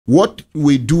what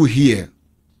we do here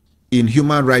in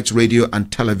Human Rights Radio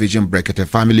and Television, Brekete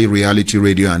Family Reality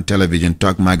Radio and Television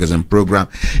Talk Magazine program,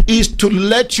 is to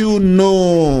let you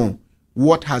know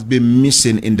what has been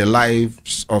missing in the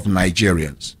lives of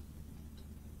Nigerians.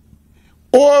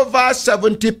 Over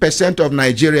 70% of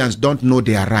Nigerians don't know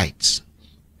their rights.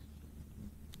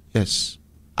 Yes.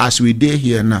 As we dare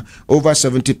here now, over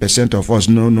 70% of us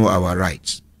don't know our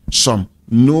rights. Some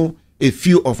know a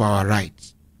few of our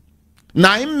rights.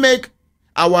 Now, it make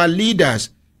our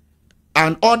leaders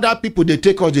and other people, they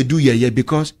take us, they do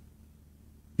because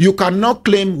you cannot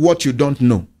claim what you don't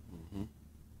know.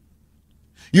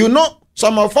 You know,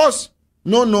 some of us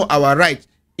don't know our rights.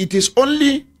 It is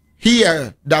only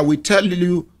here that we tell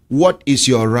you what is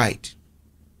your right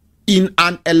in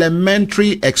an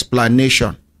elementary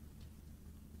explanation.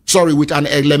 Sorry, with an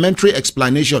elementary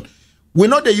explanation. We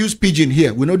know they use pidgin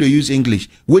here. We know they use English.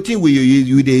 What thing they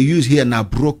use here now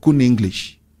broken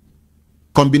English.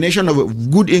 Combination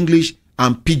of good English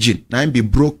and pidgin. Now be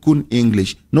broken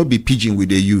English. Not be pidgin we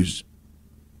they use.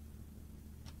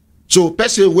 So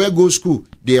person where go school,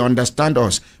 they understand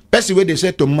us. Person where they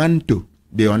say tomato,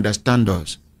 they understand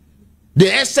us. The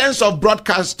essence of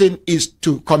broadcasting is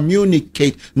to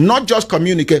communicate, not just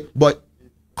communicate, but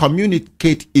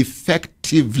communicate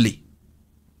effectively.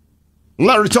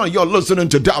 Larry John, you're listening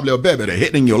to w.ed,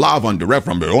 hitting you live on direct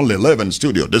from the Only Living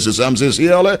studio. This is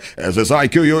MCCLA,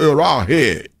 SSIQ, you're all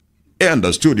here in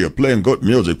the studio playing good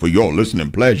music for your listening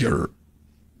pleasure.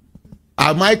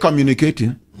 Am I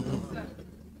communicating?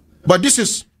 But this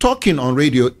is talking on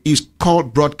radio is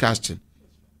called broadcasting.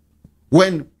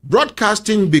 When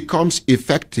broadcasting becomes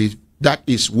effective, that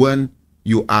is when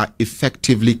you are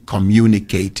effectively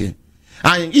communicating.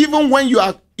 And even when you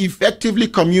are effectively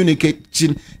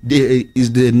communicating, there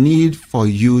is the need for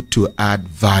you to add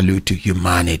value to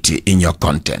humanity in your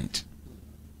content.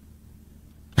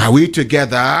 Are we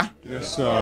together? Yes, sir.